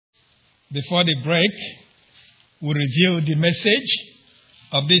Before the break, we review the message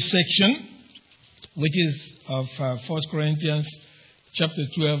of this section, which is of 1 Corinthians chapter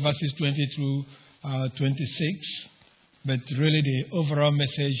 12, verses 20 through 26. But really the overall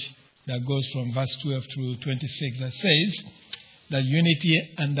message that goes from verse 12 through 26 that says that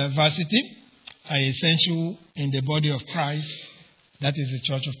unity and diversity are essential in the body of Christ, that is the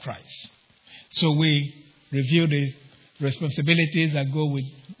church of Christ. So we review the responsibilities that go with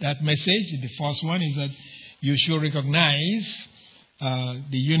that message. The first one is that you should recognize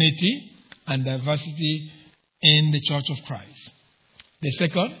the unity and diversity in the church of Christ. The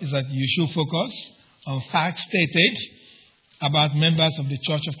second is that you should focus on facts stated about members of the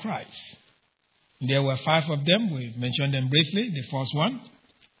church of Christ. There were 5 of them. We mentioned them briefly. The first one,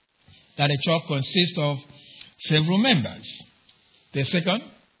 that a church consists of several members. The second,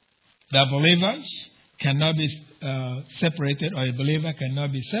 that believers cannot be separated, or a believer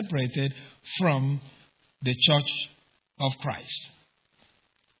cannot be separated from the church of Christ.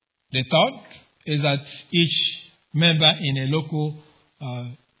 The third is that each member in a local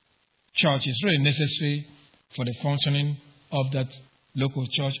church is really necessary for the functioning of that local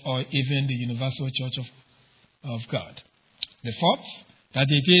church or even the universal church of God. The fourth, that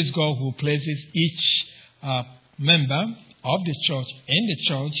it is God who places each member of the church in the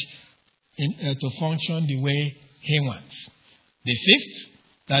church to function the way he wants. The fifth,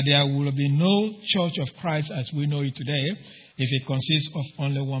 that there will be no church of Christ as we know it today if it consists of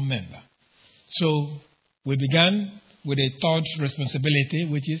only one member. So we began with a third responsibility,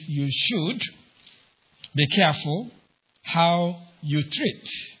 which is you should be careful how you treat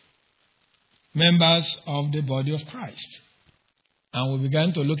members of the body of Christ. And we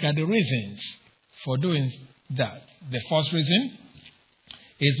began to look at the reasons for doing that. The first reason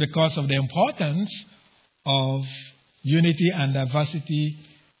is because of the importance of unity and diversity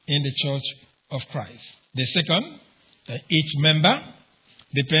in the church of Christ. The second, that each member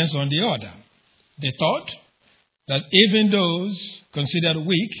depends on the other. The third, that even those considered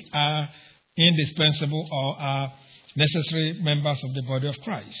weak are indispensable or are necessary members of the body of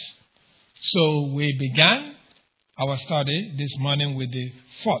Christ. So we began our study this morning with the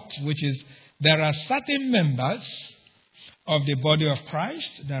fourth, which is there are certain members of the body of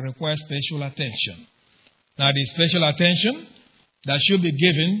Christ that require special attention. Now, the special attention that should be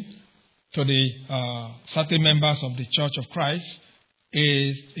given to the certain members of the church of Christ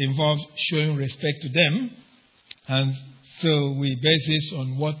involves showing respect to them. And so we base this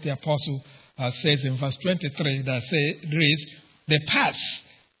on what the apostle says in verse 23 that reads, the paths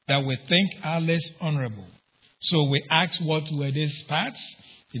that we think are less honorable. So we ask what were these paths.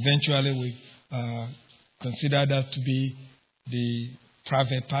 Eventually we consider that to be the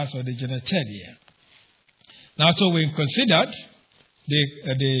private parts or the genitalia. Now, so we considered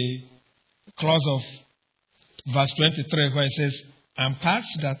the clause of verse 23 where it says, and parts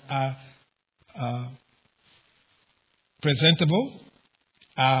that are presentable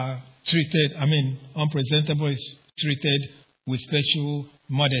are treated, unpresentable is treated with special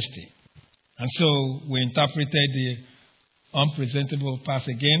modesty. And so we interpreted the unpresentable parts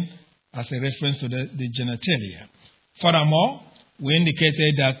again as a reference to the genitalia. Furthermore, we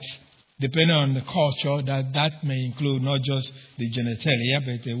indicated that depending on the culture, that may include not just the genitalia,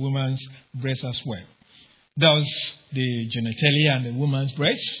 but the woman's breast as well. Thus, the genitalia and the woman's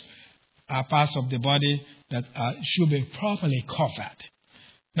breast are parts of the body that should be properly covered.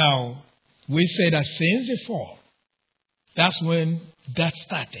 Now, we say that since the fall, that's when that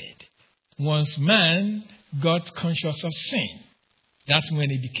started. Once man got conscious of sin, that's when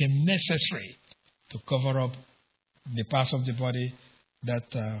it became necessary to cover up the parts of the body that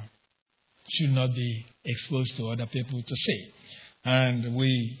should not be exposed to other people to see. And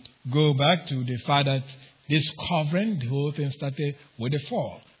we go back to the fact that this covering, the whole thing started with the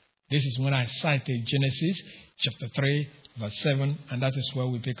fall. This is when I cited Genesis chapter 3, verse 7, and that is where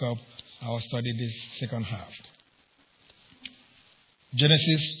we pick up our study this second half.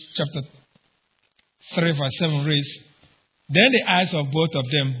 Genesis chapter 3, verse 7 reads, then the eyes of both of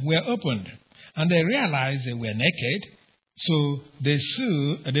them were opened, and they realized they were naked. So they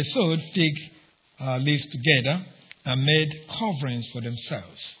sewed fig leaves together and made coverings for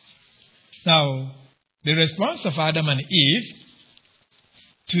themselves. Now, the response of Adam and Eve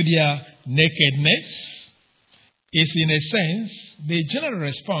to their nakedness is, in a sense, the general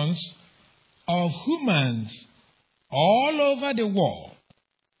response of humans all over the world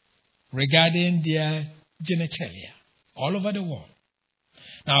regarding their genitalia. All over the world.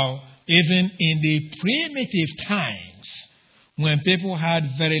 Now, even in the primitive times, when people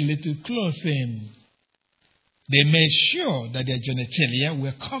had very little clothing, they made sure that their genitalia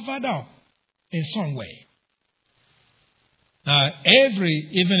were covered up in some way. Now,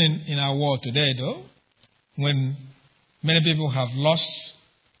 even in our world today, though, when many people have lost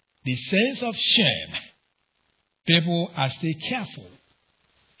the sense of shame, people are still careful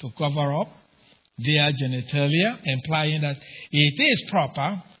to cover up their genitalia, implying that it is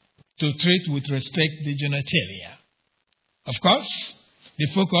proper to treat with respect the genitalia. Of course, the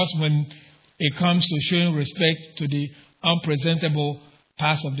focus when it comes to showing respect to the unpresentable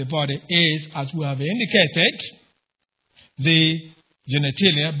parts of the body is, as we have indicated, the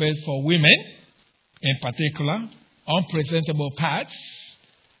genitalia, but for women in particular, unpresentable parts,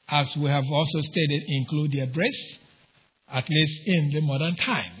 as we have also stated, include their breasts, at least in the modern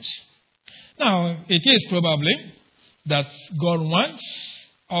times. Now, it is probably that God wants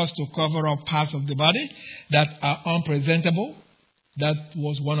us to cover up parts of the body that are unpresentable. That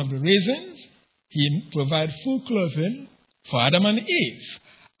was one of the reasons He provided full clothing for Adam and Eve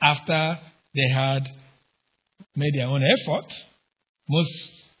after they had made their own effort, most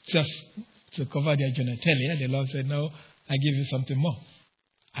just to cover their genitalia. The Lord said, no, I give you something more.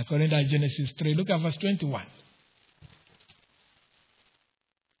 According to Genesis 3, look at verse 21.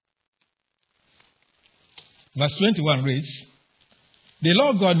 Verse 21 reads, the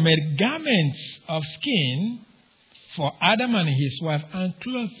Lord God made garments of skin for Adam and his wife and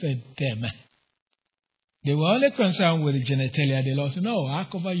clothed them. They were only concerned with the genitalia. The Lord said, no, I'll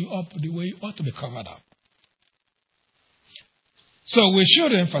cover you up the way you ought to be covered up. So we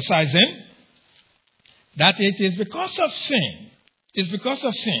should emphasize that it is because of sin. It's because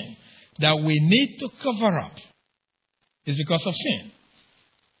of sin that we need to cover up. It's because of sin.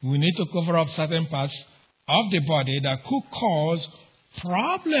 We need to cover up certain parts of the body that could cause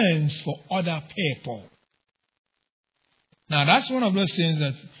problems for other people. Now, that's one of those things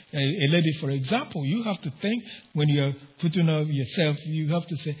that a lady, for example, you have to think when you're putting up yourself, you have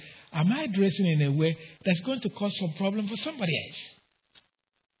to say, am I dressing in a way that's going to cause some problem for somebody else?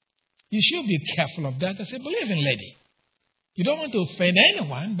 You should be careful of that. I say, believing lady. You don't want to offend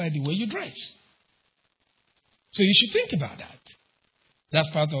anyone by the way you dress. So you should think about that. That's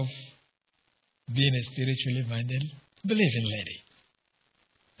part of being a spiritually minded, believing lady.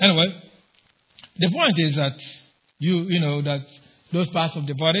 Anyway, the point is that you know that those parts of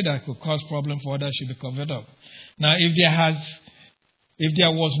the body that could cause problem for others should be covered up. Now, if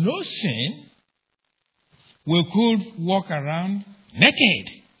there was no sin, we could walk around naked,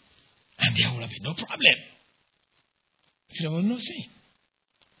 and there would be no problem. If there was no sin.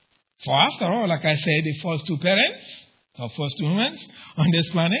 For after all, like I said, the first two parents, or first two humans on this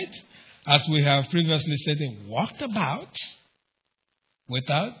planet, as we have previously said, they walked about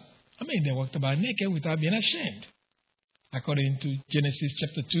they walked about naked without being ashamed. According to Genesis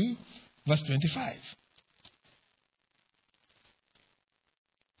chapter 2, verse 25.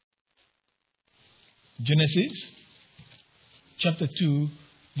 Genesis chapter 2,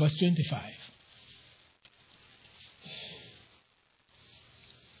 verse 25.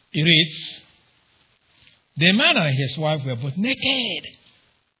 It reads, the man and his wife were both naked,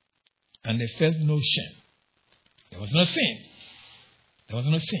 and they felt no shame. There was no sin. There was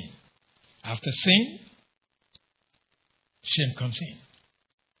no sin. After sin, shame comes in.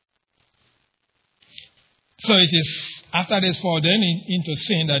 So it is after this fall then into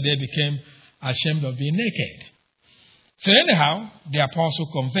sin that they became ashamed of being naked. So anyhow, the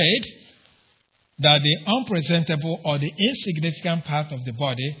apostle conveyed that the unpresentable or the insignificant part of the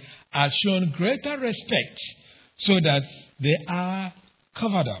body are shown greater respect so that they are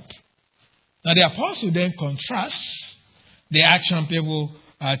covered up. Now the apostle then contrasts the action people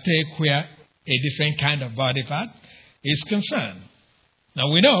take where a different kind of body part is concerned. Now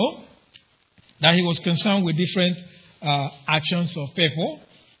we know that he was concerned with different actions of people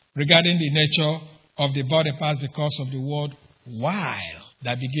regarding the nature of the body parts because of the word while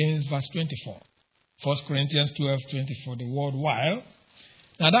that begins verse 24. 1Corinthians 12:24, the word while.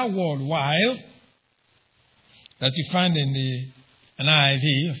 Now that word while that you find in the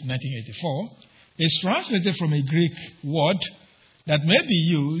NIV of 1984 is translated from a Greek word that may be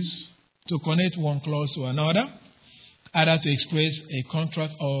used to connect one clause to another, either to express a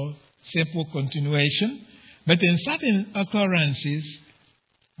contract or simple continuation. But in certain occurrences,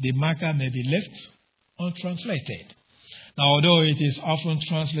 the marker may be left untranslated. Now, although it is often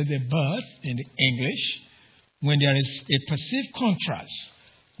translated birth in the English, when there is a perceived contrast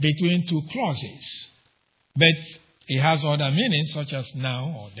between two clauses, but it has other meanings such as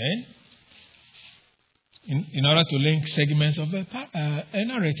now or then, in order to link segments of a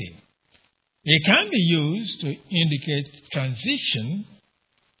narrative. It can be used to indicate transition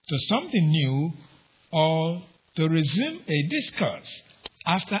to something new or to resume a discourse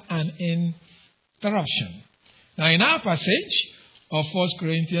after an interruption. Now, in our passage of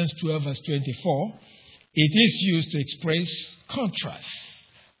 1Corinthians 12, verse 24, it is used to express contrast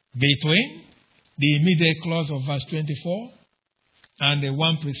between the immediate clause of verse 24 and the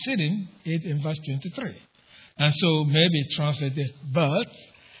one preceding it in verse 23. And so may be translated but,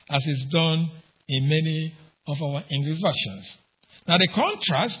 as is done in many of our English versions. Now, the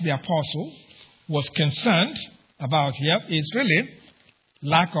contrast the apostle was concerned about here is really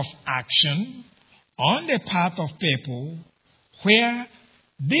lack of action on the part of people where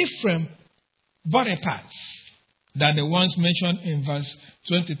different body parts than the ones mentioned in verse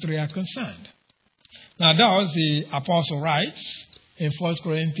 23 are concerned. Now, thus the apostle writes in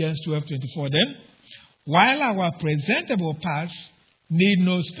 1Corinthians 12:24, then, while our presentable parts need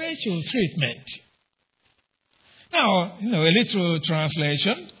no special treatment. Now, a literal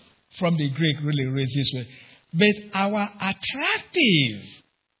translation from the Greek really reads this way, but our attractive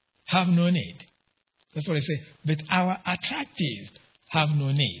have no need. That's what I say, but our attractive have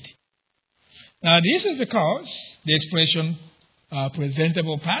no need. Now, this is because the expression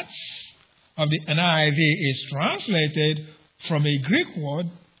presentable parts of the NIV is translated from a Greek word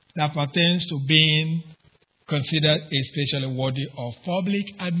that pertains to being considered especially worthy of public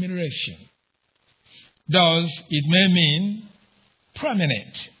admiration. Thus, it may mean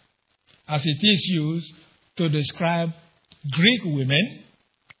prominent, as it is used to describe Greek women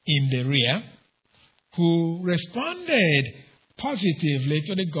in Berean who responded positively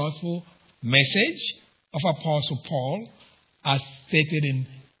to the gospel message of Apostle Paul as stated in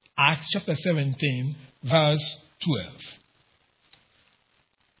Acts chapter 17, verse 12.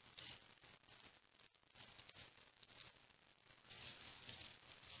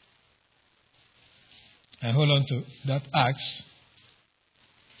 And hold on to that Acts.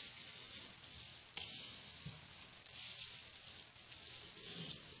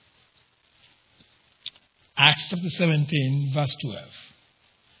 Acts chapter 17, verse 12.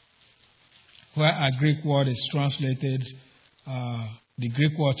 Where a Greek word is translated, the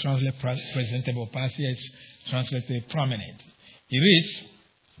Greek word translated presentable parts, here it's translated prominent. It reads,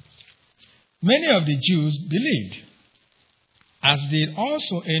 many of the Jews believed, as did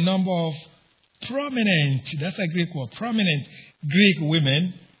also a number of prominent, that's a Greek word, prominent Greek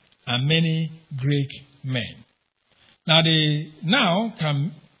women and many Greek men. Now, the now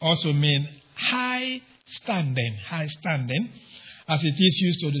can also mean high standing, as it is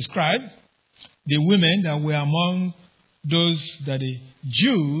used to describe the women that were among those that the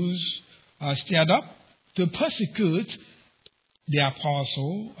Jews stirred up to persecute the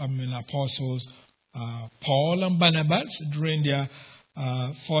apostles, Paul and Barnabas during their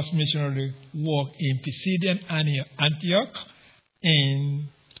first missionary work in Pisidian Antioch in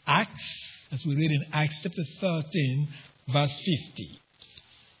Acts, as we read in Acts chapter 13, verse 50.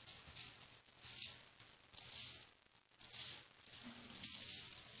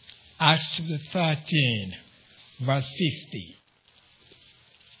 Acts chapter 13, verse 50.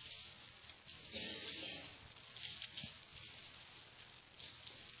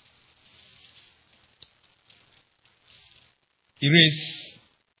 It reads,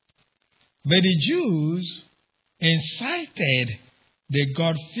 but the Jews incited the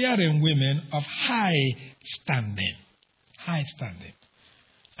God-fearing women of high standing,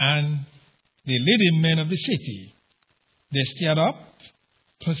 and the leading men of the city. They stirred up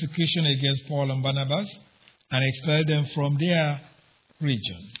persecution against Paul and Barnabas and expelled them from their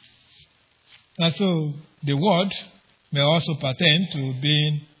region. And so the word may also pertain to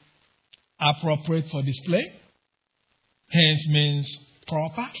being appropriate for display, hence means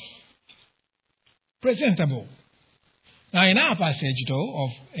proper, presentable. Now, in our passage, though,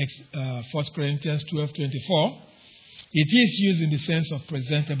 of 1 Corinthians 12:24, it is used in the sense of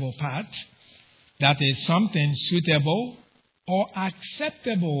presentable part, that is something suitable or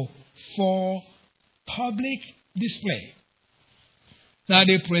acceptable for public display. Now,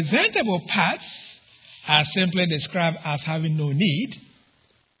 the presentable parts are simply described as having no need.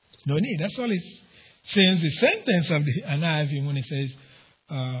 No need, that's all it says. The sentence of the NIV when it says,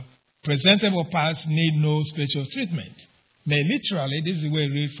 presentable parts need no special treatment. Now, literally, this is the way I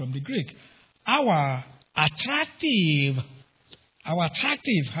read from the Greek. Our attractive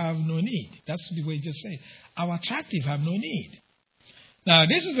have no need. That's the way it just says. Our attractive have no need. Now,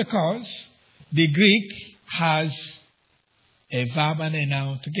 this is because the Greek has a verb and a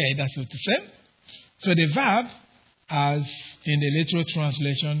noun together, so to say. So the verb, as in the literal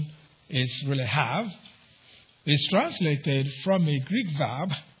translation is really have, is translated from a Greek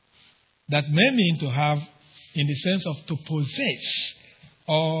verb that may mean to have in the sense of to possess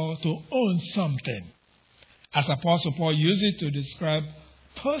or to own something. As Apostle Paul used it to describe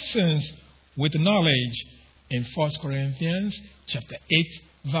persons with knowledge in 1Corinthians chapter 8,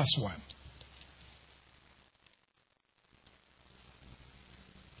 verse 1.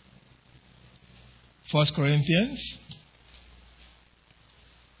 First Corinthians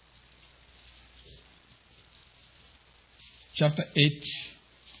chapter 8,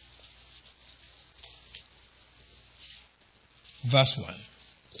 verse 1.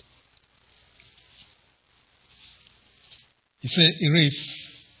 It reads,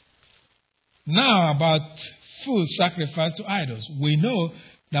 now about food sacrificed to idols. We know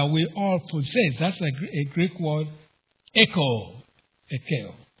that we all possess, that's a Greek word, echo.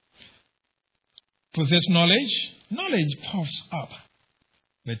 Possess knowledge. Knowledge puffs up,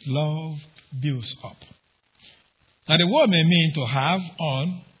 but love builds up. Now the word may mean to have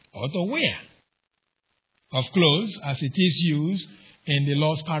on or to wear of clothes, as it is used in the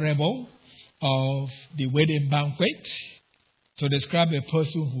Lord's parable of the wedding banquet to describe a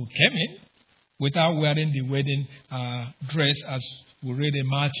person who came in without wearing the wedding dress, as we read in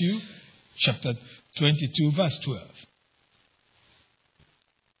Matthew chapter 22, verse 12.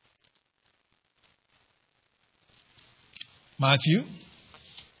 Matthew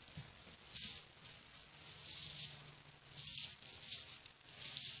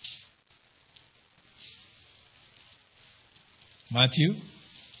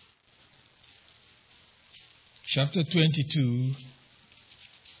chapter 22,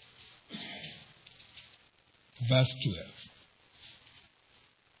 verse 12.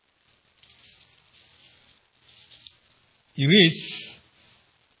 He reads,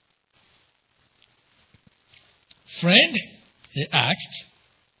 friend, he asked,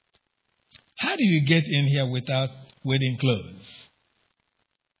 how do you get in here without wedding clothes?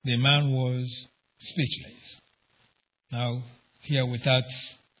 The man was speechless. Now, here without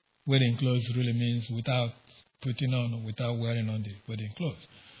wedding clothes really means without putting on or without wearing on the wedding clothes.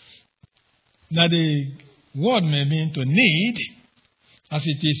 Now, the word may mean to need, as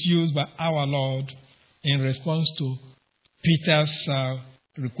it is used by our Lord in response to Peter's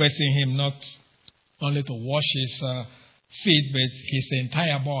requesting him not only to wash his feet, but his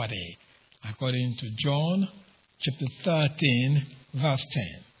entire body, according to John chapter 13, verse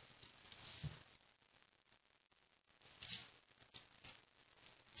 10.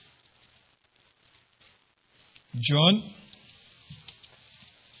 John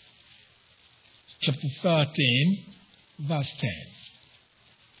chapter 13, verse 10.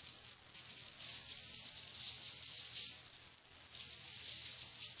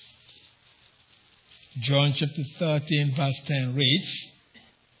 John chapter 13, verse 10 reads,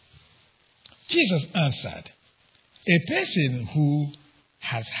 Jesus answered, a person who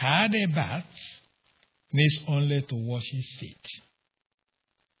has had a bath needs only to wash his feet.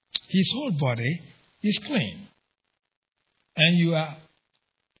 His whole body is clean, and you are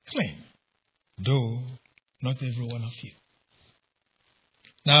clean, though not every one of you.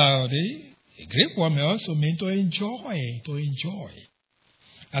 Now, the Greek word may also mean to enjoy,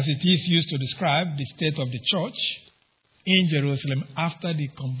 as it is used to describe the state of the church in Jerusalem after the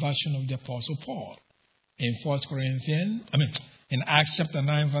conversion of the Apostle Paul in in Acts chapter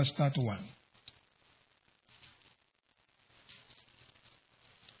 9, verse 31.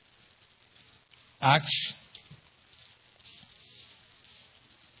 Acts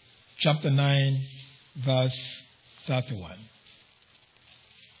chapter 9, verse 31.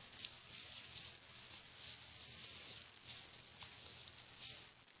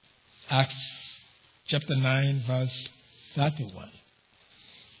 Acts chapter 9, verse 31.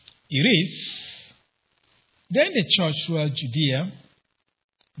 It reads, then the church throughout Judea,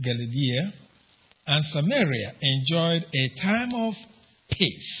 Galilee, and Samaria enjoyed a time of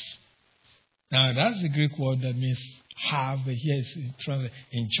peace. Now, that's the Greek word that means have, but here it's translated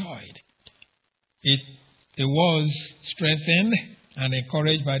enjoyed. It was strengthened and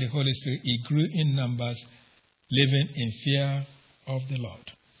encouraged by the Holy Spirit. It grew in numbers, living in fear of the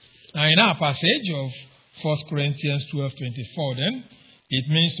Lord. Now, in our passage of 1Corinthians 12:24, then, it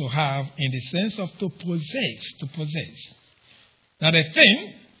means to have in the sense of to possess. Now, the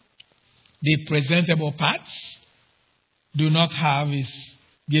thing, the presentable parts, do not have is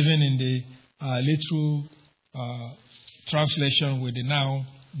given in the literal translation with the noun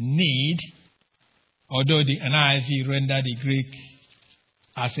need, although the NIV rendered the Greek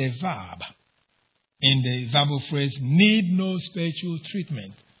as a verb in the verbal phrase need no special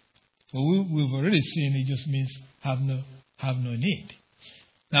treatment. So we've already seen it just means have no need.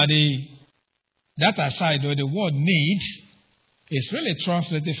 Now that aside, though, the word need is really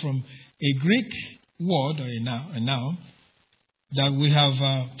translated from a Greek word or a noun that we have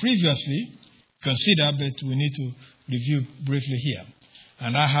previously considered, but we need to review briefly here.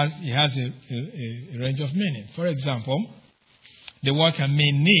 And it has a range of meaning. For example, the word can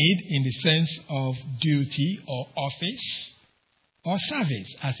mean need in the sense of duty or office or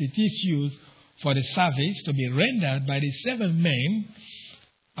service, as it is used for the service to be rendered by the 7 men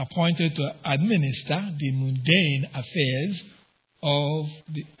appointed to administer the mundane affairs of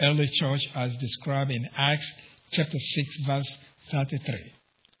the early church as described in Acts chapter 6 verse 33.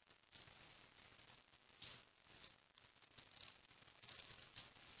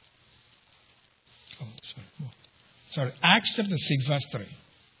 Acts chapter 6 verse 3.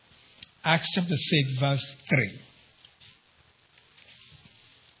 Acts chapter 6 verse 3.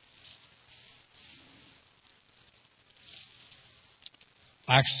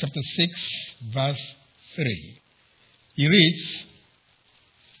 Acts chapter 6 verse 3. He reads,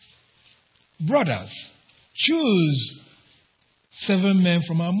 "Brothers, choose 7 men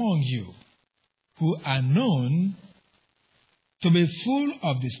from among you who are known to be full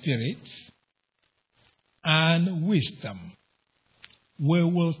of the Spirit and wisdom. We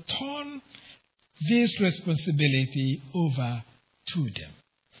will turn this responsibility over to them."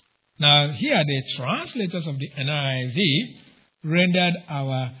 Now, here the translators of the NIV rendered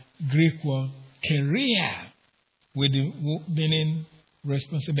our Greek word career with the meaning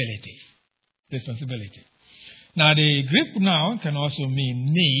responsibility. Now, the Greek noun can also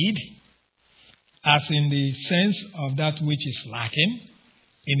mean need, as in the sense of that which is lacking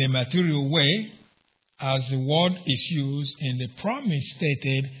in a material way, as the word is used in the promise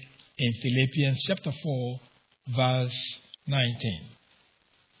stated in Philippians chapter 4, verse 19.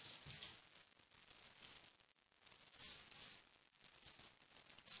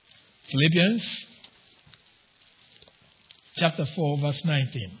 Philippians chapter 4, verse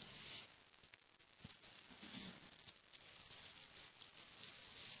 19.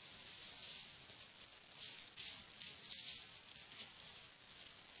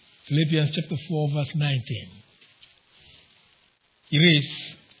 Philippians chapter 4, verse 19. It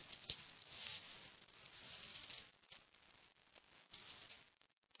reads,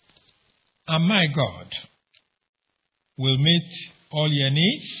 "And my God will meet all your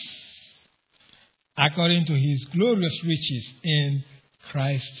needs according to his glorious riches in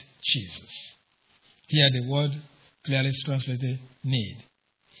Christ Jesus." Here the word clearly is translated need.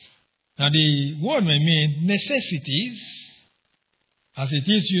 Now the word may mean necessities, as it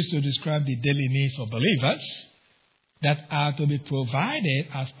is used to describe the daily needs of believers that are to be provided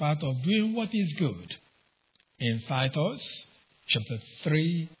as part of doing what is good. In Titus chapter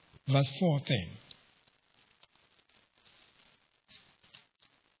 3, verse 14.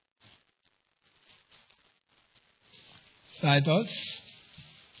 Titus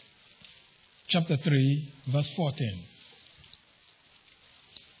chapter 3, verse 14.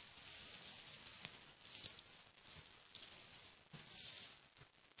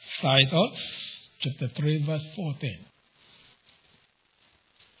 Titus chapter 3, verse 14.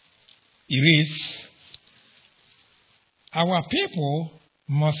 It reads, "Our people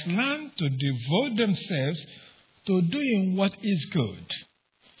must learn to devote themselves to doing what is good,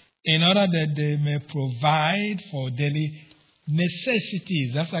 in order that they may provide for daily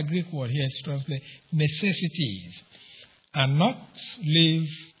necessities." That's a Greek word here, it's translated necessities, and not live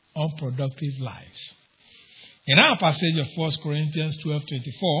unproductive lives. In our passage of 1 Corinthians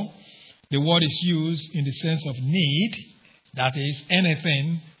 12:24, the word is used in the sense of need, that is,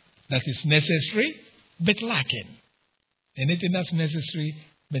 anything that is necessary but lacking. Anything that's necessary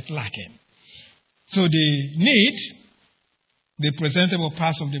but lacking. So the need, the presentable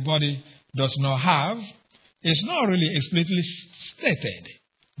parts of the body does not have, is not really explicitly stated,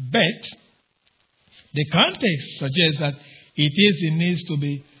 but the context suggests that it is the needs to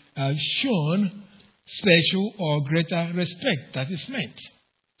be shown special or greater respect that is meant.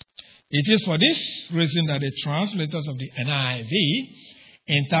 It is for this reason that the translators of the NIV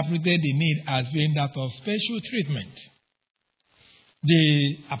interpreted the need as being that of special treatment.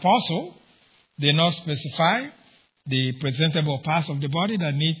 The apostle did not specify the presentable parts of the body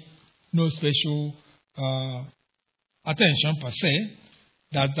that need no special attention per se,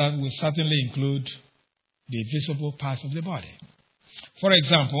 that will certainly include the visible parts of the body. For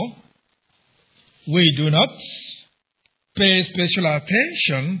example, we do not pay special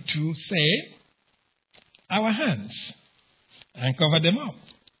attention to, say, our hands and cover them up.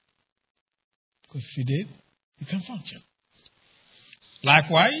 Because if you did, you can function.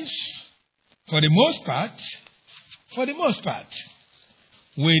 Likewise, for the most part,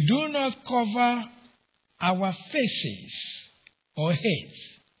 we do not cover our faces or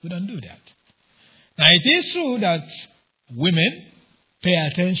heads. We don't do that. Now, it is true that women pay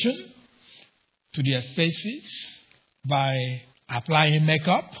attention to their faces by applying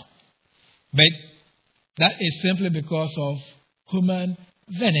makeup, but that is simply because of human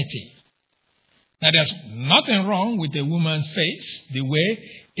vanity. Now, there's nothing wrong with a woman's face, the way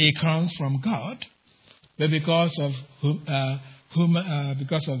it comes from God, but because of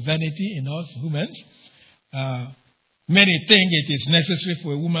vanity in us humans, many think it is necessary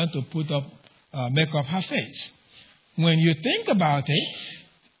for a woman to put up make up her face. When you think about it,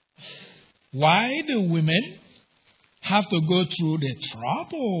 why do women have to go through the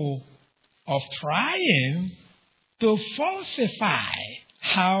trouble of trying to falsify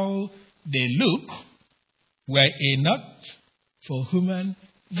how they look were it not for human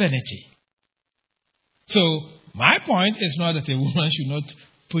vanity? So, my point is not that a woman should not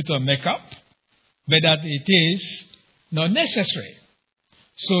put on makeup, but that it is not necessary.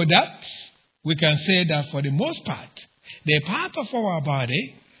 So that we can say that for the most part, the part of our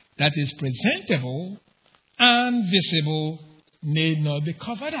body that is presentable and visible need not be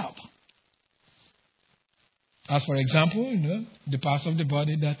covered up. As for example, the parts of the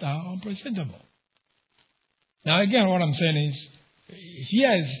body that are unpresentable. Now again, what I'm saying is,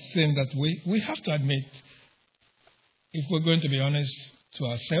 here is saying that we have to admit, if we're going to be honest to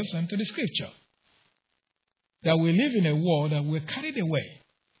ourselves and to the scripture, that we live in a world that we're carried away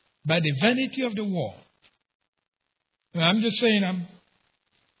by the vanity of the world. And I'm just saying,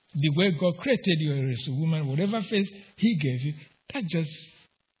 the way God created you as a woman, whatever face He gave you,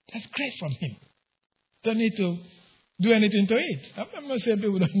 that's great from Him. Don't need to do anything to it. I'm not saying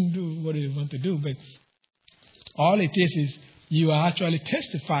people don't do what they want to do, but all it is you are actually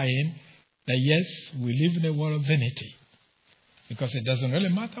testifying that yes, we live in a world of vanity. Because it doesn't really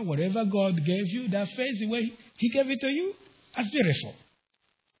matter. Whatever God gave you, that face, the way He gave it to you, that's beautiful.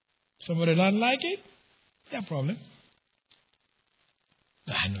 Somebody don't like it, their problem.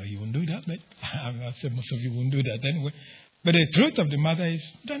 I know you won't do that, but I'm not saying most of you won't do that anyway. But the truth of the matter is,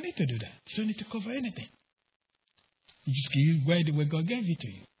 you don't need to do that. You don't need to cover anything. You just give it the way God gave it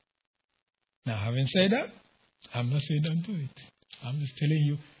to you. Now, having said that, I'm not saying don't do it. I'm just telling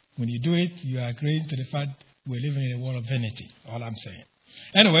you, when you do it, you are agreeing to the fact we're living in a world of vanity. All I'm saying.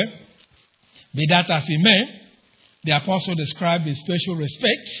 Anyway, be that as it may, the apostle described the special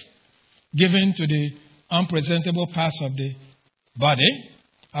respect given to the unpresentable parts of the body,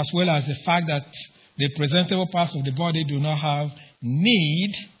 as well as the fact that the presentable parts of the body do not have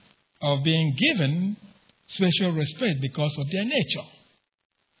need of being given special respect because of their nature.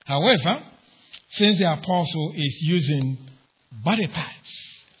 However, since the apostle is using body parts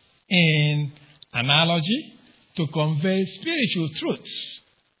in analogy to convey spiritual truths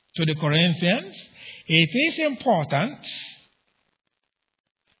to the Corinthians, it is important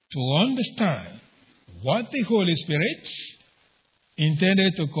to understand what the Holy Spirit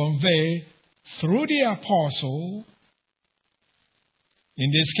intended to convey through the apostle,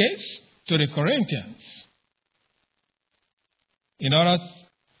 in this case, to the Corinthians, in order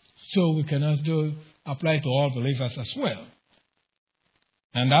so we can also apply to all believers as well.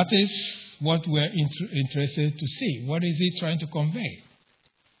 And that is what we're interested to see. What is he trying to convey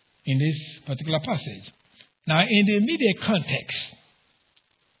in this particular passage? Now, in the immediate context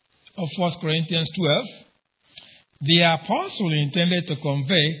of 1 Corinthians 12, the apostle intended to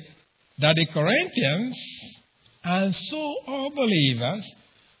convey that the Corinthians, and so all believers,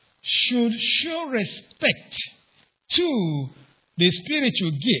 should show respect to the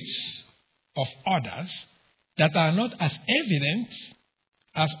spiritual gifts of others that are not as evident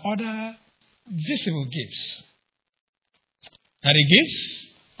as other visible gifts. Now, the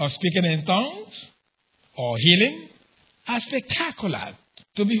gifts of speaking in tongues or healing are spectacular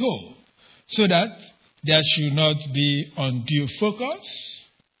to behold, so that there should not be undue focus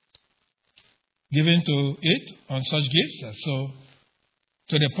given to it on such gifts, and so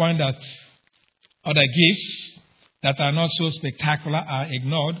to the point that other gifts that are not so spectacular are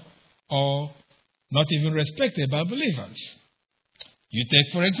ignored or not even respected by believers. You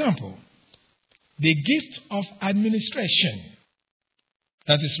take, for example, the gift of administration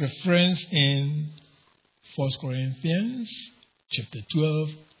that is referenced in 1 Corinthians chapter 12,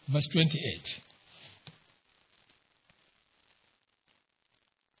 verse 28.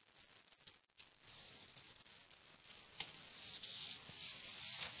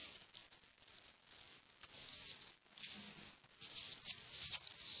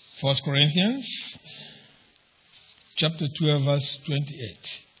 First Corinthians chapter 12, verse 28.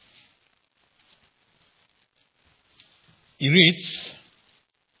 It reads,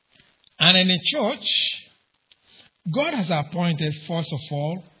 "And in the church, God has appointed first of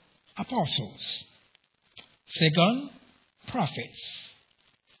all apostles, second prophets,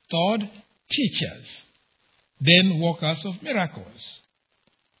 third teachers, then workers of miracles.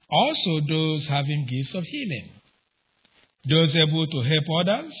 Also those having gifts of healing, those able to help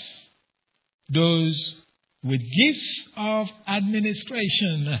others, those with gifts of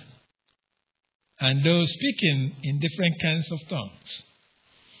administration, and those speaking in different kinds of tongues.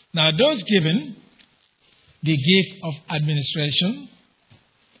 Now, those given the gift of administration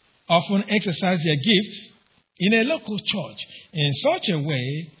often exercise their gifts in a local church in such a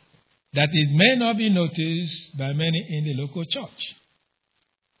way that it may not be noticed by many in the local church.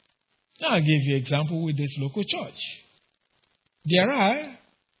 Now, I'll give you an example with this local church. There are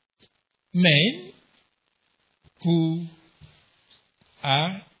men who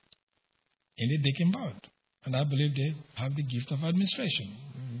are in the deacon board, and I believe they have the gift of administration,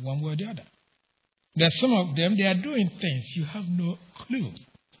 one way or the other. There are some of them, they are doing things you have no clue.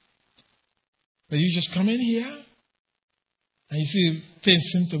 But you just come in here, and you see things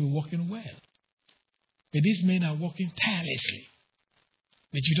seem to be working well. But these men are working tirelessly.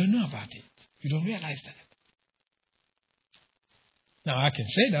 But you don't know about it. You don't realize that. Now, I can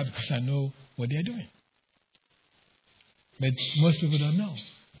say that because I know what they're doing. But most people don't know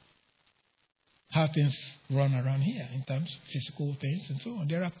how things run around here in terms of physical things and so on.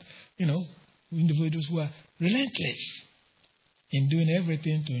 There are, individuals who are relentless in doing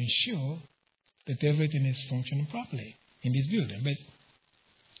everything to ensure that everything is functioning properly in this building. But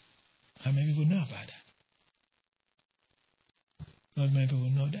how many people know about that? Not many people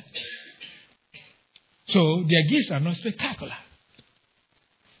know that. So their gifts are not spectacular,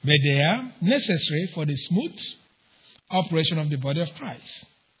 but they are necessary for the smooth operation of the body of Christ.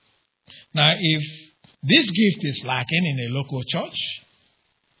 Now, if this gift is lacking in a local church,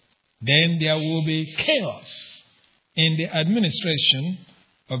 then there will be chaos in the administration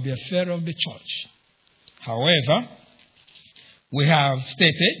of the affair of the church. However, we have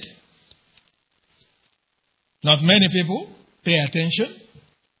stated not many people pay attention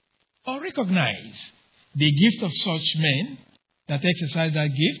or recognize the gift of such men that exercise that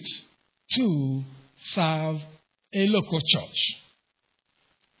gift to serve a local church.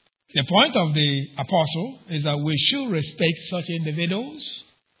 The point of the apostle is that we should respect such individuals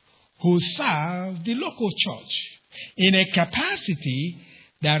who serve the local church in a capacity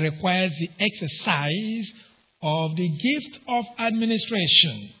that requires the exercise of the gift of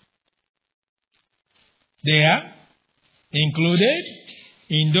administration. They are included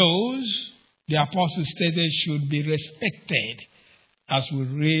in those the apostle stated should be respected, as we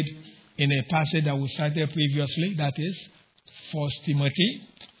read in a passage that we cited previously, that is 1 Timothy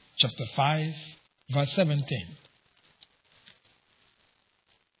chapter 5, verse 17.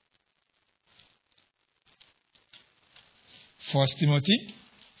 1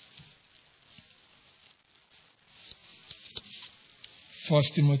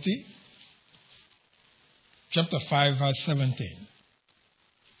 Timothy chapter 5, verse 17.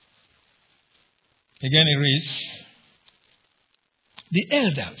 Again it reads, the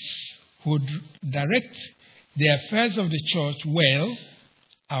elders who direct the affairs of the church well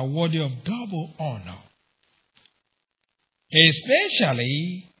are worthy of double honor,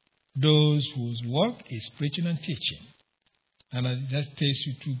 especially those whose work is preaching and teaching. And I just takes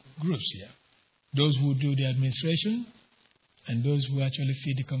you two groups here. Those who do the administration and those who actually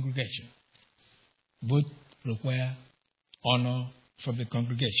feed the congregation. Both require honor from the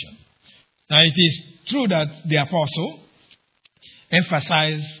congregation. Now it is true that the apostle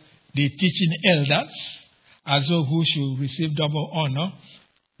emphasized the teaching elders as those who should receive double honor,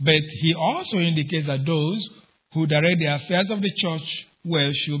 but he also indicates that those who direct the affairs of the church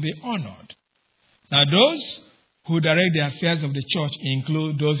well should be honored. Now those who direct the affairs of the church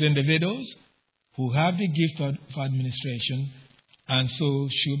include those individuals who have the gift of administration and so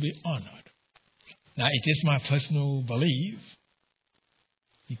should be honored. Now it is my personal belief.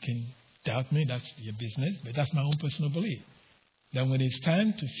 You can doubt me, that's your business, but that's my own personal belief. That when it's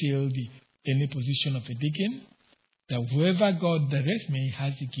time to fill any position of a deacon, that whoever God directs me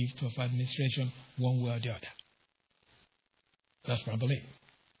has the gift of administration one way or the other. That's my belief.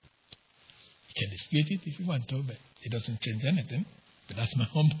 You can dispute it if you want to, but it doesn't change anything. But that's my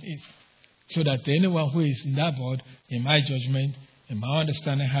own belief. So that anyone who is in that board, in my judgment, in my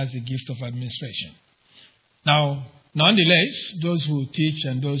understanding, has the gift of administration. Now, nonetheless, those who teach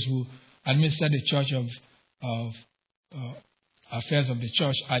and those who administer the church of affairs of the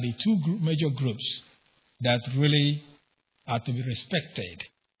church are the two major groups that really are to be respected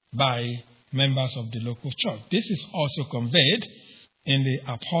by members of the local church. This is also conveyed in the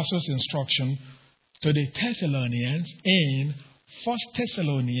apostles' instruction to the Thessalonians in 1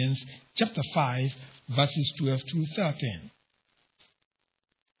 Thessalonians chapter 5, verses 12 through 13.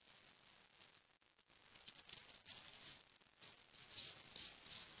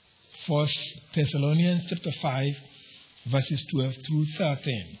 1 Thessalonians chapter 5, verses 12 through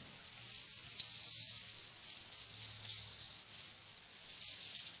 13.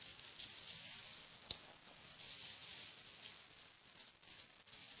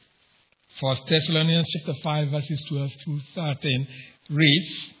 First Thessalonians chapter 5, verses 12 through 13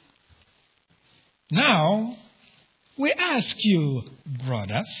 reads, "Now we ask you,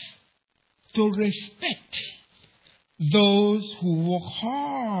 brothers, to respect those who work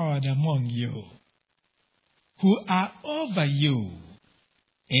hard among you, who are over you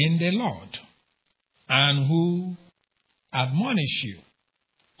in the Lord, and who admonish you.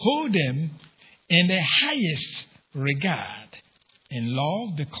 Hold them in the highest regard and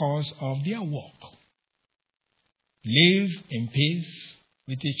love because of their work. Live in peace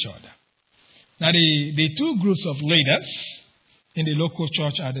with each other." Now, the two groups of leaders in the local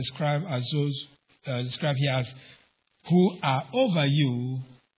church are described as those described here as who are over you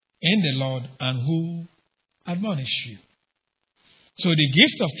in the Lord and who admonish you. So the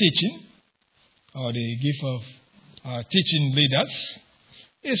gift of teaching, or the gift of teaching leaders,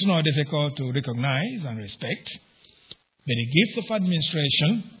 is not difficult to recognize and respect. But the gift of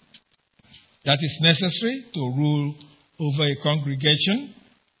administration that is necessary to rule over a congregation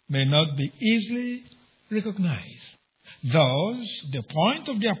may not be easily recognized. Thus, the point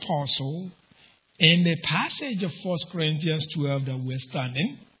of the apostle in the passage of 1 Corinthians 12 that we're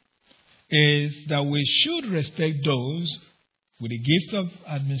studying is that we should respect those with the gift of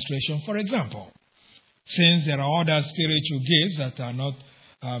administration, for example, since there are other spiritual gifts that are not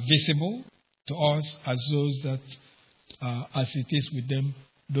visible to us as those that as it is with them,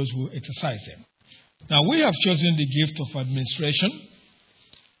 those who exercise them. Now, we have chosen the gift of administration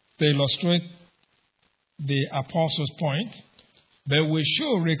to illustrate the apostle's point, but we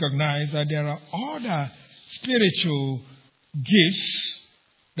should recognize that there are other spiritual gifts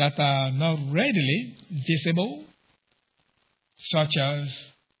that are not readily visible, such as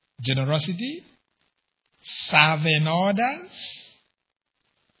generosity, serving others,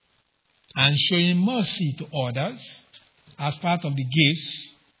 and showing mercy to others, as part of the gifts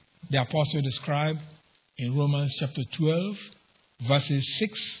the apostle described in Romans chapter 12, verses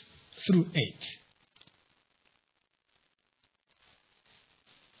 6 through 8.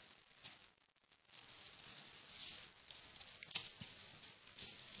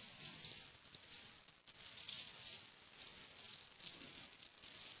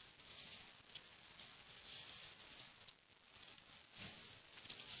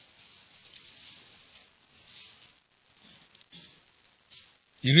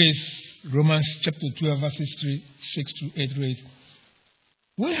 It is Romans chapter 12, verses 6 to 8 reads,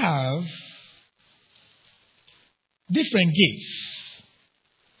 "We have different gifts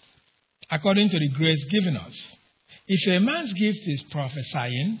according to the grace given us. If a man's gift is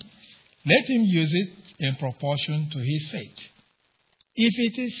prophesying, let him use it in proportion to his faith. If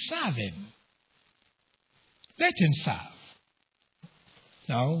it is serving, let him serve."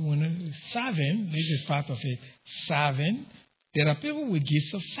 Now, when serving, this is part of a serving. There are people with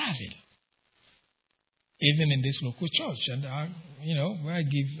gifts of serving, even in this local church. And where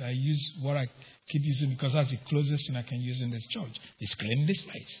I use what I keep using because that's the closest thing I can use in this church. It's cleaning this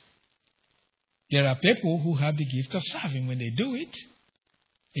place. There are people who have the gift of serving. When they do it,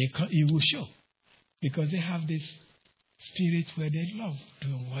 it will show, because they have this spirit where they love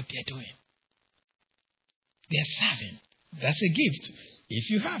doing what they're doing. They're serving. That's a gift. If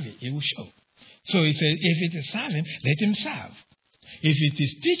you have it, it will show. So if it is serving, let him serve. If it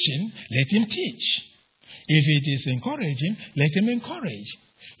is teaching, let him teach. If it is encouraging, let him encourage.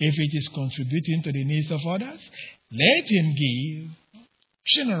 If it is contributing to the needs of others, let him give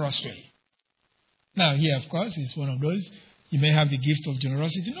generously. Now, here, of course, is one of those. You may have the gift of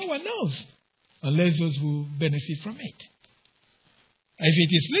generosity. No one knows, unless those who benefit from it. If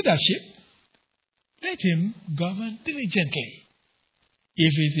it is leadership, let him govern diligently.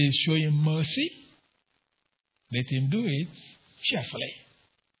 If it is showing mercy, let him do it cheerfully.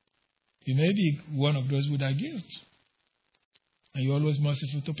 You may be one of those with that gift, and you're always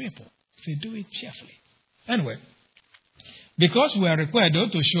merciful to people. So do it cheerfully. Anyway, because we are required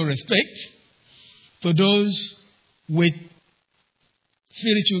to show respect to those with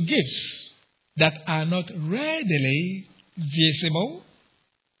spiritual gifts that are not readily visible,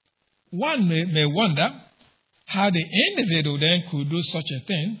 one may wonder how the individual then could do such a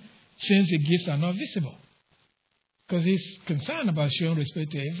thing since the gifts are not visible. Because he's concerned about showing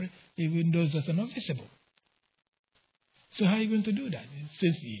respect to even those that are not visible. So how are you going to do that?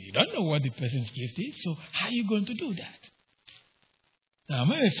 Since you don't know what the person's gift is, so how are you going to do that? Now,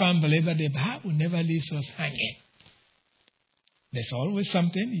 I'm a firm believer the Bible never leaves us hanging. There's always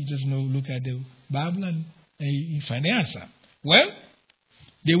something. You just look at the Bible and you find the answer. Well,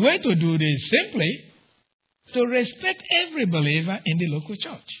 the way to do this is simply to respect every believer in the local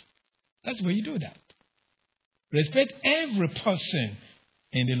church. That's where you do that. Respect every person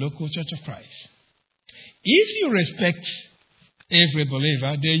in the local church of Christ. If you respect every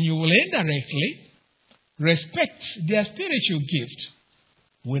believer, then you will indirectly respect their spiritual gift,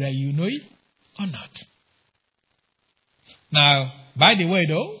 whether you know it or not. Now, by the way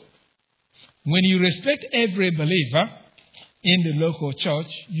though, when you respect every believer in the local church,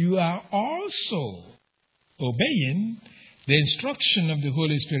 you are also obeying the instruction of the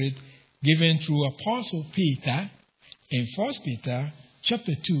Holy Spirit given through Apostle Peter in 1 Peter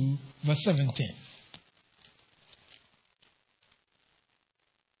chapter 2, verse 17.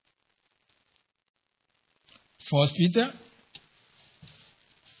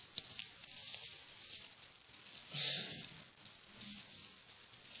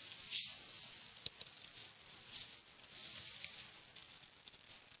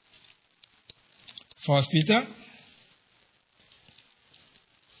 First Peter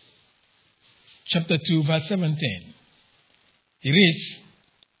chapter 2, verse 17. It is,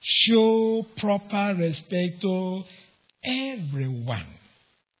 show proper respect to everyone.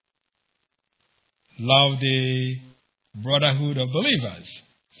 Love the brotherhood of believers.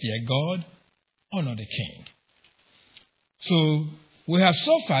 Fear God, honor the king. So, we have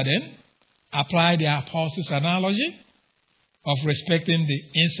so far then applied the apostles' analogy of respecting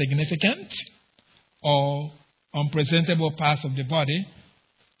the insignificant or unpresentable parts of the body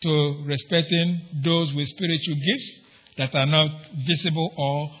to respecting those with spiritual gifts that are not visible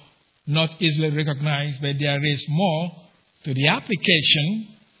or not easily recognized, but there is more to the application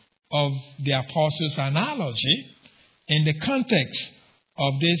of the apostles' analogy in the context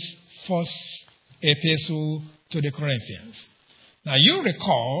of this first epistle to the Corinthians. Now you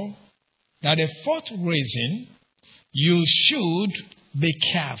recall that the fourth reason you should be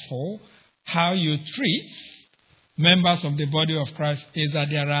careful how you treat members of the body of Christ is that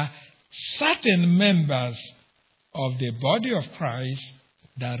there are certain members of the body of Christ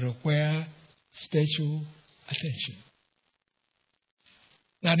that require special attention.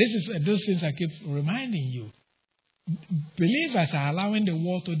 Now, this is those things I keep reminding you. Believers are allowing the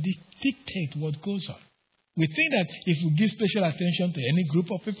world to dictate what goes on. We think that if we give special attention to any group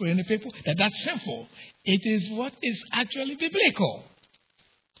of people, that's sinful. It is what is actually biblical.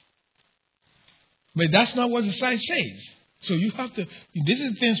 But that's not what the science says. So you have to, this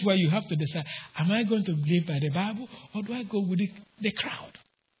is things where you have to decide, am I going to live by the Bible or do I go with the crowd?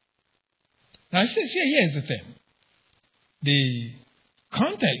 Now, here's the thing. The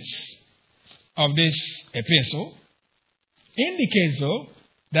context of this epistle indicates, though,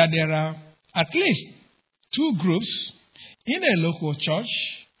 that there are at least two groups in a local church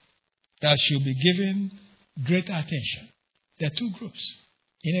that should be given greater attention. There are two groups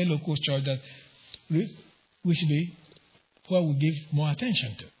in a local church that we should be where we give more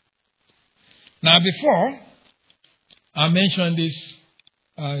attention to. Now, before I mention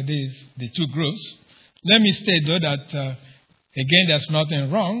the two groups, let me state though that again, there's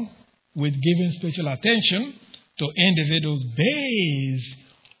nothing wrong with giving special attention to individuals based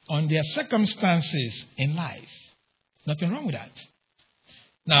on their circumstances in life. Nothing wrong with that.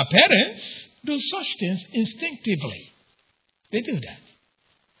 Now, parents do such things instinctively. They do that.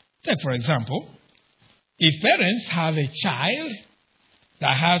 Take, for example, if parents have a child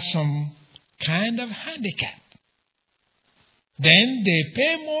that has some kind of handicap, then they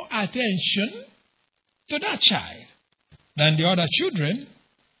pay more attention to that child than the other children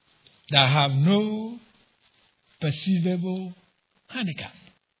that have no perceivable handicap.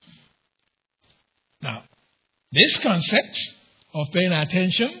 Now, this concept of paying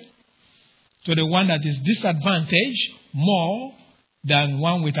attention to the one that is disadvantaged more than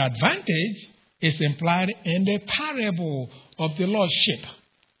one with advantage is implied in the parable of the Lordship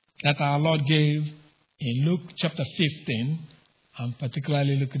that our Lord gave in Luke chapter 15, and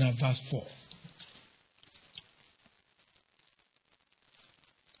particularly looking at verse 4.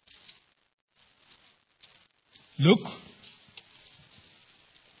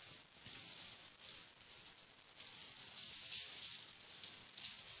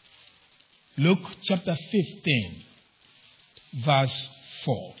 Luke chapter 15, verse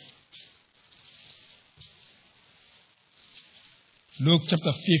 4. Luke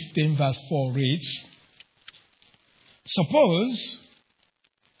chapter 15, verse 4 reads, suppose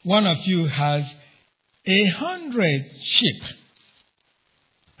one of you has 100 sheep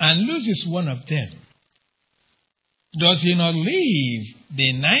and loses one of them. Does he not leave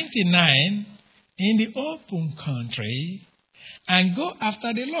the 99 in the open country and go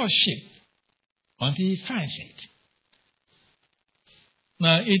after the lost sheep until he finds it.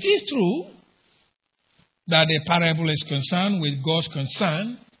 Now, it is true that the parable is concerned with God's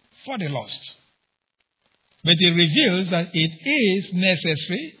concern for the lost. But it reveals that it is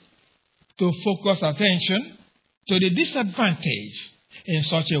necessary to focus attention to the disadvantage in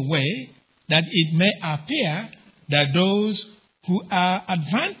such a way that it may appear that those who are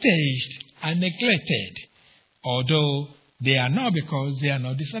advantaged are neglected, although they are not, because they are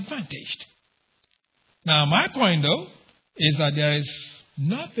not disadvantaged. Now, my point, though, is that there is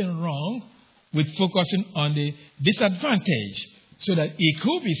nothing wrong with focusing on the disadvantage, so that it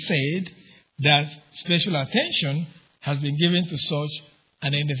could be said that special attention has been given to such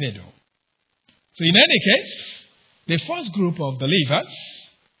an individual. So in any case, the first group of believers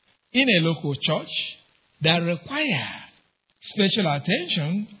in a local church that require special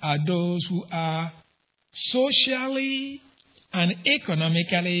attention are those who are socially and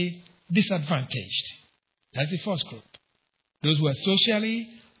economically disadvantaged. That's the first group. Those who are socially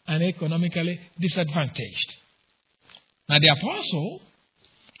and economically disadvantaged. Now, the apostle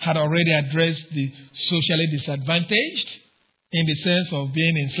had already addressed the socially disadvantaged in the sense of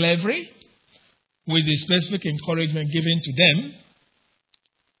being in slavery, with the specific encouragement given to them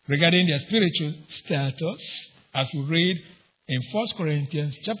regarding their spiritual status, as we read in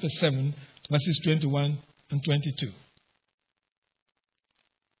 1Corinthians chapter 7, verses 21 and 22.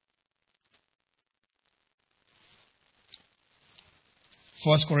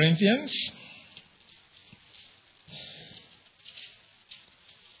 First Corinthians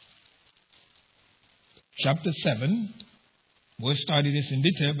chapter 7. We'll study this in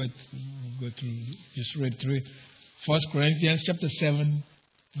detail, but we'll go through, just read through it. 1 Corinthians chapter 7,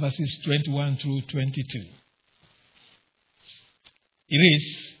 verses 21 through 22. It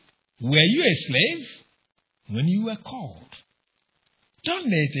is, were you a slave when you were called? Don't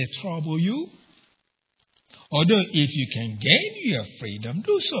let it trouble you. Although if you can gain your freedom,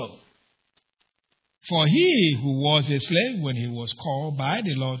 do so. For he who was a slave when he was called by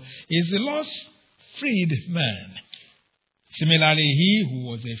the Lord is the Lord's freed man. Similarly, he who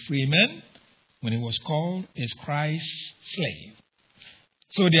was a free man when he was called is Christ's slave.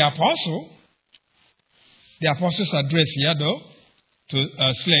 So the apostles' address here, though, to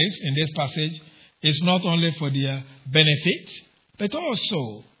slaves in this passage is not only for their benefit, but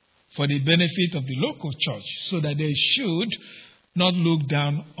also for the benefit of the local church, so that they should not look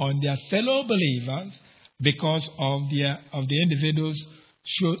down on their fellow believers because of the individual's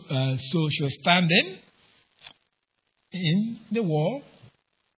social standing in the world.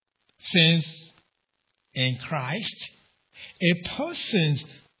 Since in Christ, a person's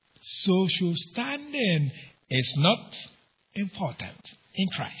social standing is not important in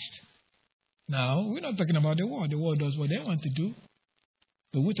Christ. Now, we're not talking about the world. The world does what they want to do.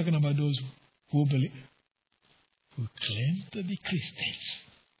 But we're talking about those who believe, who claim to be Christians.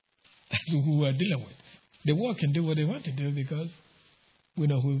 That's who we're dealing with. The world can do what they want to do because we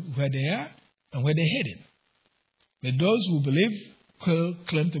know where they are and where they're heading. But those who believe,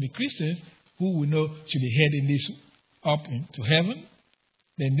 claim to be Christians, who we know should be heading this up into heaven,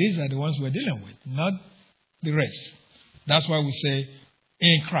 then these are the ones we're dealing with, not the rest. That's why we say,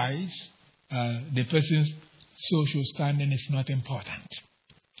 in Christ, the person's social standing is not important.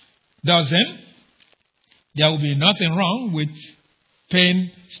 Thus then, there will be nothing wrong with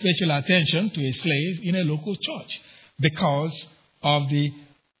paying special attention to a slave in a local church because of the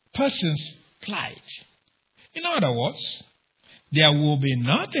person's plight. In other words, there will be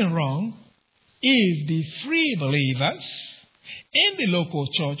nothing wrong if the free believers in the local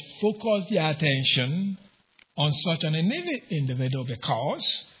church focus their attention on such an individual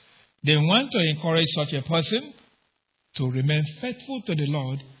because they want to encourage such a person to remain faithful to the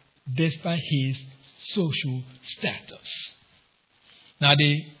Lord despite his social status. Now,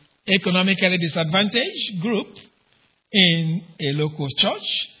 the economically disadvantaged group in a local church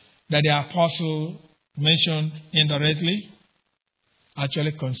that the apostle mentioned indirectly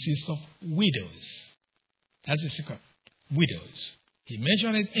actually consists of widows. That's the second. Widows. He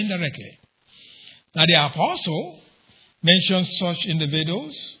mentioned it indirectly. Now, the apostle mentioned such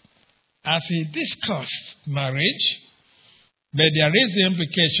individuals as he discussed marriage, but there is the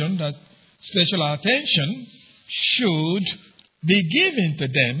implication that special attention should be given to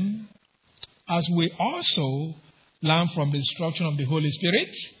them, as we also learn from the instruction of the Holy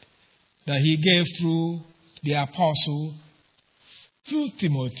Spirit that he gave through the apostle to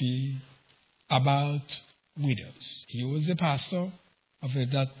Timothy about widows. He was the pastor of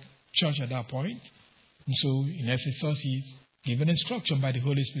that church at that point. And so in Ephesus, he's given instruction by the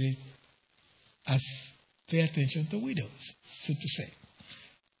Holy Spirit as pay attention to widows, so to say.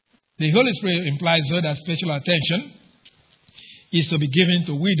 The Holy Spirit implies so that special attention is to be given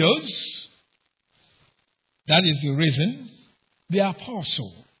to widows. That is the reason the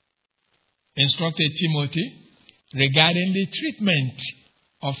apostle instructed Timothy regarding the treatment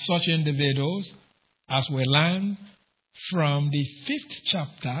of such individuals, as we learn from the 5th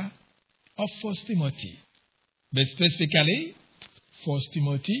chapter of 1 Timothy. But specifically, 1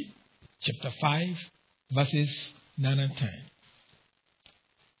 Timothy chapter 5, verses 9 and 10.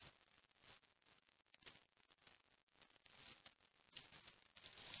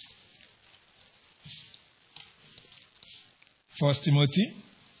 First Timothy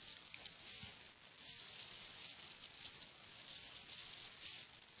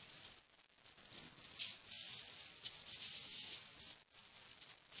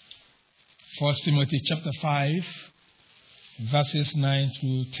chapter 5, verses 9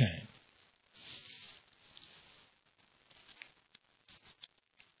 through 10.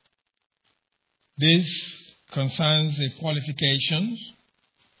 This concerns the qualifications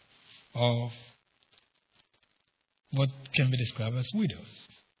of what can be described as widows.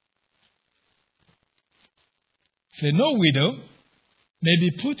 So no widow may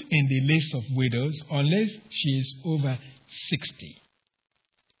be put in the list of widows unless she is over 60.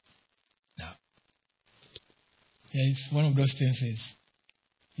 Now, it's one of those things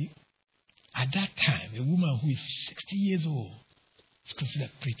is, at that time, a woman who is 60 years old is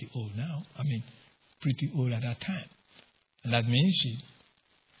considered pretty old now. Pretty old at that time. And that means she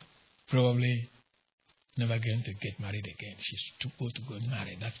probably never going to get married again. She's too old to get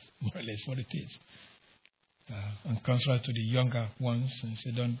married. That's more or less what it is. And contrary to the younger ones, and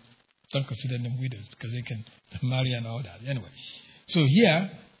say don't consider them widows because they can marry and all that. Anyway, so here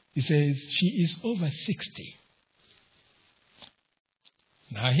it says she is over 60.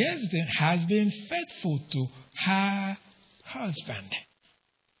 Now here's the thing: has been faithful to her husband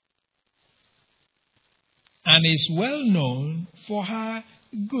and is well known for her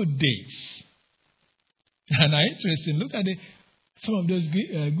good deeds. And are interesting. Look at some of those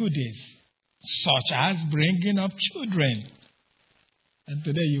good deeds, such as bringing up children. And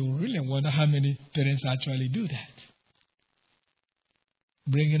today you really wonder how many parents actually do that.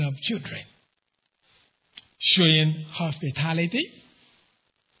 Bringing up children, showing hospitality,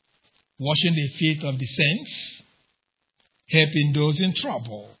 washing the feet of the saints, helping those in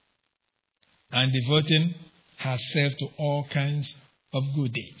trouble, and devoting herself to all kinds of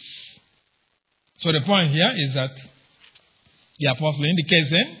good deeds. So the point here is that the apostle indicates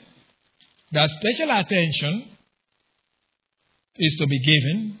then that special attention is to be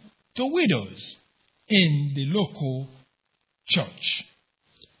given to widows in the local church.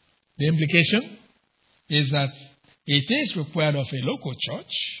 The implication is that it is required of a local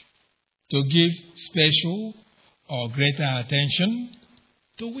church to give special or greater attention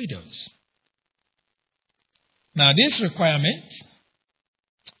to widows. Now, this requirement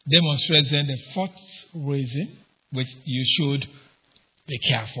demonstrates then the fourth reason, which you should be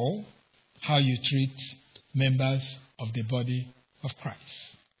careful how you treat members of the body of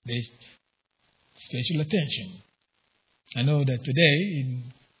Christ. There's special attention. I know that today,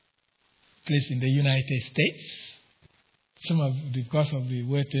 at least in the United States, because of the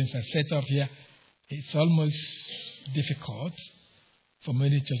way things are set up here, it's almost difficult for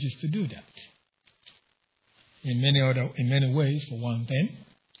many churches to do that. In many ways, for one thing,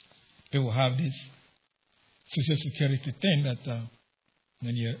 people have this social security thing that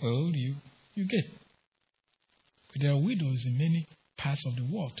when you're old, you get. But there are widows in many parts of the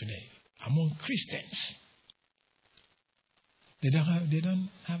world today, among Christians. They don't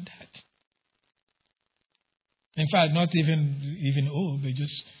have that. In fact, not even old, but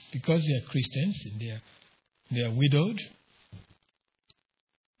just because they are Christians and they are widowed,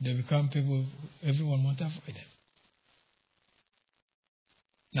 they become people everyone wants to avoid them.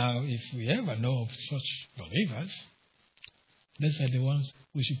 Now, if we ever know of such believers, these are the ones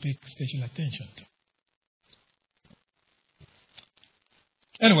we should pay special attention to.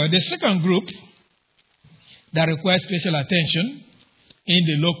 Anyway, the second group that requires special attention in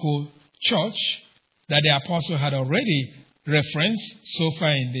the local church that the apostle had already referenced so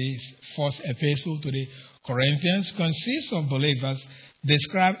far in this first epistle to the Corinthians consists of believers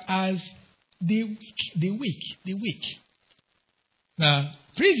described as the weak. Now,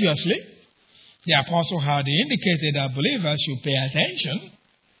 previously, the apostle had indicated that believers should pay attention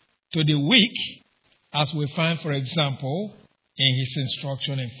to the weak, as we find, for example, in his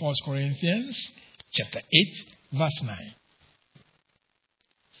instruction in 1 Corinthians chapter 8, verse 9.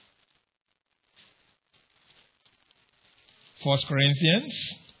 First Corinthians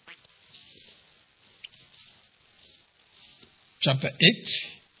chapter 8,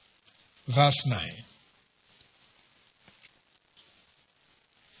 verse 9.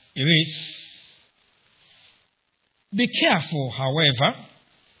 It reads, "Be careful, however,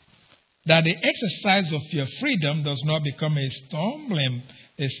 that the exercise of your freedom does not become a stumbling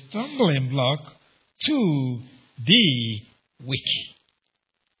block to the weak."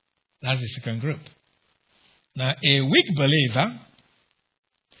 That's the second group. Now, a weak believer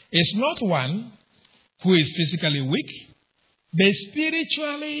is not one who is physically weak, but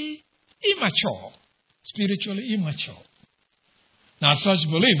spiritually immature. Spiritually immature. Now, such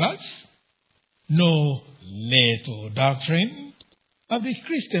believers know little doctrine of the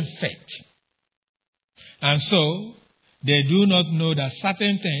Christian faith. And so, they do not know that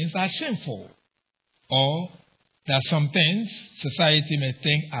certain things are sinful, or that some things society may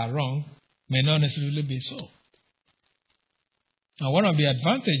think are wrong may not necessarily be so. Now, one of the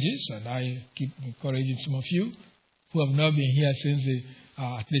advantages, and I keep encouraging some of you who have not been here since,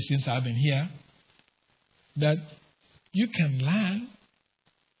 at least since I've been here, that you can learn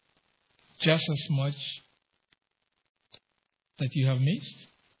just as much that you have missed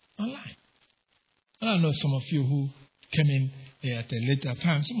online. And I know some of you who came in at a later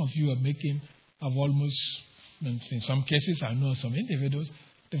time, some of you have almost, in some cases, I know some individuals,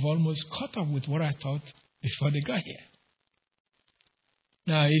 they've almost caught up with what I taught before they got here.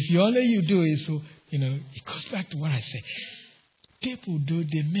 Now, if all you do is, it goes back to what I said. People do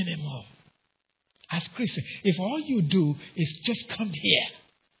the minimum as Christians. If all you do is just come here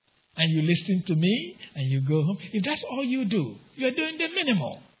and you listen to me and you go home, if that's all you do, you're doing the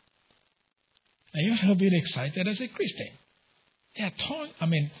minimum. And you're not being excited as a Christian. There are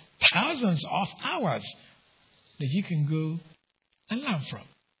thousands of hours that you can go and learn from.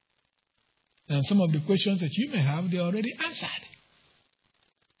 And some of the questions that you may have, they're already answered.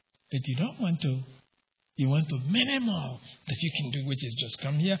 But you don't want to. You want the minimum that you can do, which is just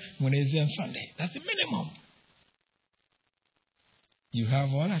come here Wednesday and Sunday. That's the minimum. You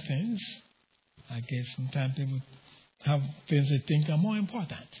have other things. I guess sometimes people have things they think are more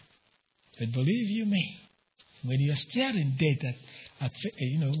important. But believe you me, when you're staring dead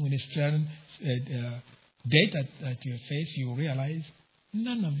when you're staring dead at your face, you realize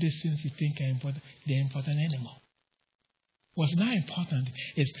none of these things you think are important, they're important anymore. What's now important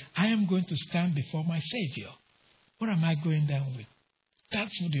is I am going to stand before my Savior. What am I going down with?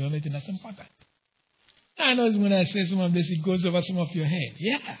 That's the only thing that's important. I know when I say some of this, it goes over some of your head.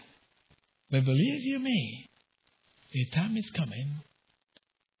 Yeah. But believe you me, a time is coming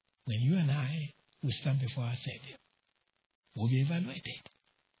when you and I will stand before our Savior. We'll be evaluated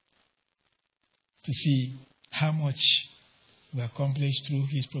to see how much we accomplished through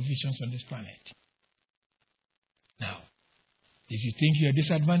His provisions on this planet. Now, if you think you're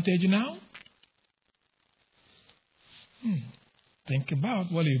disadvantaged now, think about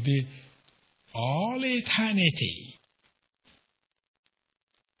what it will be all eternity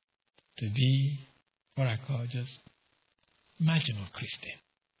to be what I call just marginal Christian.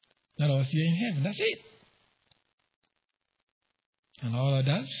 In other words, you're in heaven. That's it. And all of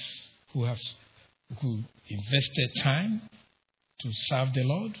us who invested time to serve the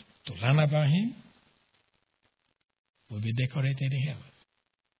Lord, to learn about Him, will be decorated in heaven.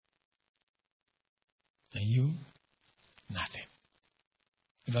 And you, nothing.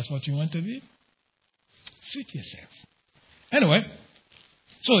 If that's what you want to be, suit yourself. Anyway,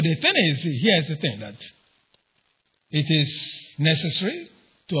 so the thing is, here's the thing, that it is necessary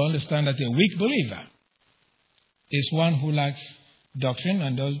to understand that a weak believer is one who lacks doctrine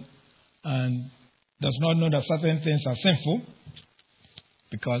and does not know that certain things are sinful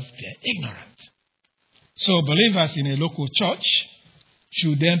because they're ignorant. So believers in a local church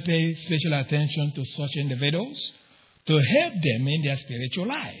should then pay special attention to such individuals to help them in their spiritual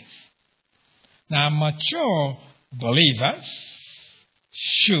life. Now, mature believers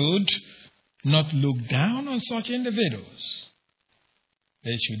should not look down on such individuals.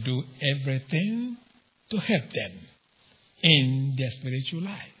 They should do everything to help them in their spiritual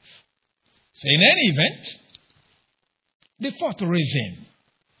life. So in any event, the fourth reason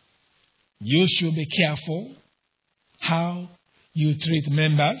you should be careful how you treat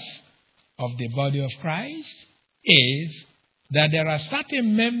members of the body of Christ is that there are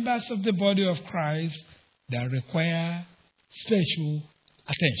certain members of the body of Christ that require special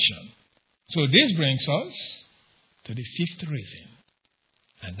attention. So this brings us to the fifth reason.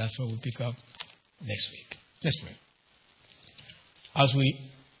 And that's what we'll pick up next week. Let's pray. As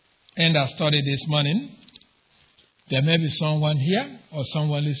we end our study this morning, there may be someone here or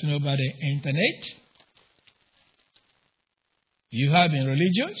someone listening over the internet. You have been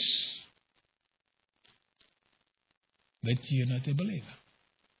religious. but you're not a believer.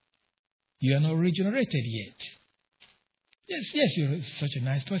 You are not regenerated yet. Yes, you're such a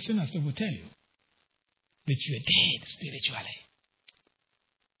nice person, as people tell you. But you're dead spiritually.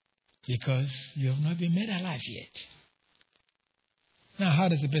 Because you have not been made alive yet. Now, how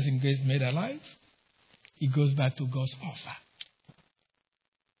does a person get made alive? He goes back to God's offer.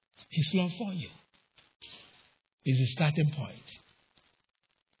 His love for you is the starting point.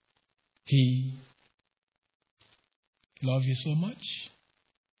 He loved you so much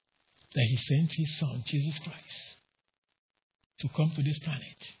that he sent his son, Jesus Christ, to come to this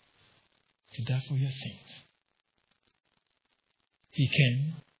planet to die for your sins. He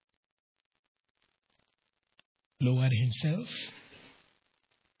came, lowered himself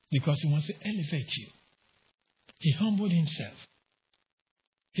because he wants to elevate you. He humbled himself.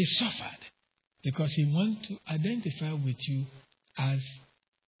 He suffered because he wants to identify with you as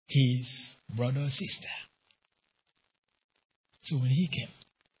his brother or sister. So when he came,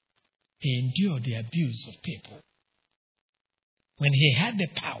 he endured the abuse of people. When he had the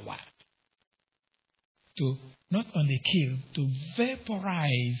power to not only kill, to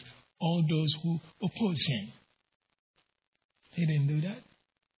vaporize all those who oppose him. He didn't do that.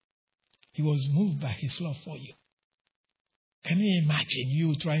 He was moved by his love for you. Can you imagine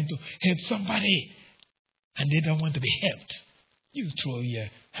you trying to help somebody and they don't want to be helped? You throw your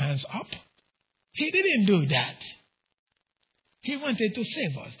hands up. He didn't do that. He wanted to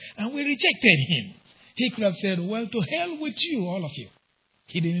save us, and we rejected him. He could have said, well, to hell with you, all of you.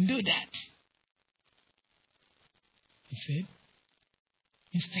 He didn't do that. He said,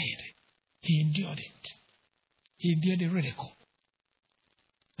 instead, he endured it. He endured the ridicule.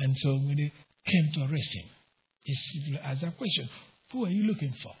 And so when they came to arrest him, he asked that question, who are you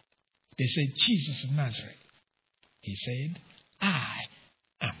looking for? They said, Jesus of Nazareth. He said, I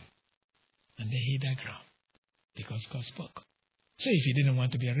am. And they hit the ground because God spoke. So if he didn't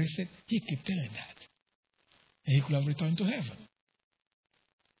want to be arrested, he kept telling that. And he could have returned to heaven.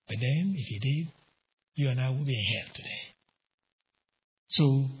 But then, if he did, you and I will be in hell today.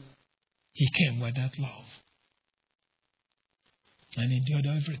 So, he came with that love. And endured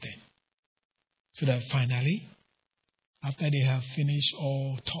everything. So that finally, after they have finished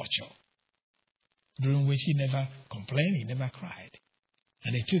all torture, during which he never complained, he never cried,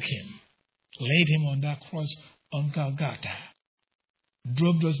 and they took him, laid him on that cross on Golgotha,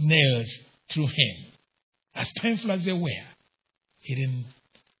 drove those nails through him, as painful as they were, he didn't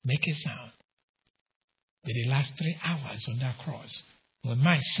make a sound. But the last 3 hours on that cross, when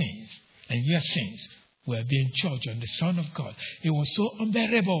my sins and your sins were being judged on the Son of God, it was so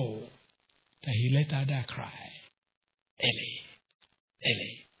unbearable that he let out that cry, Eli,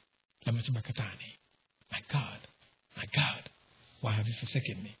 Eli, lama sabachthani. My God, why have you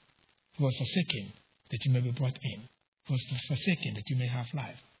forsaken me? He was forsaken that you may be brought in. He was forsaken that you may have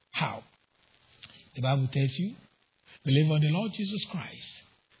life. How? The Bible tells you, believe on the Lord Jesus Christ,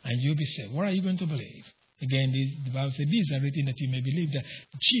 and you'll be saved. What are you going to believe? Again, the Bible says, these are written that you may believe that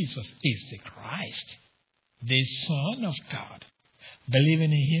Jesus is the Christ, the Son of God.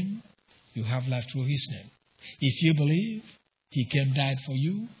 Believing in him, you have life through his name. If you believe he came, died for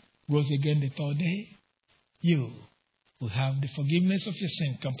you, rose again the third day, you will have the forgiveness of your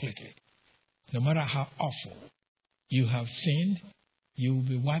sin completely. No matter how awful you have sinned, you will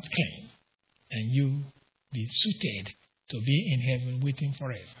be wiped clean, and you will be suited to be in heaven with him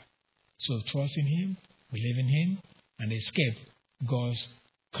forever. So trust in him, believe in him, and escape God's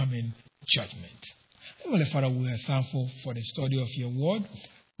coming judgment. Heavenly Father, we are thankful for the study of your word.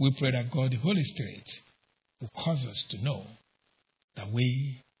 We pray that God, the Holy Spirit, will cause us to know that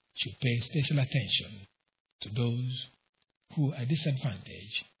we should pay special attention to those who are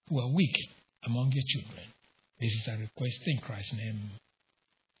disadvantaged, who are weak among your children. This is a request in Christ's name.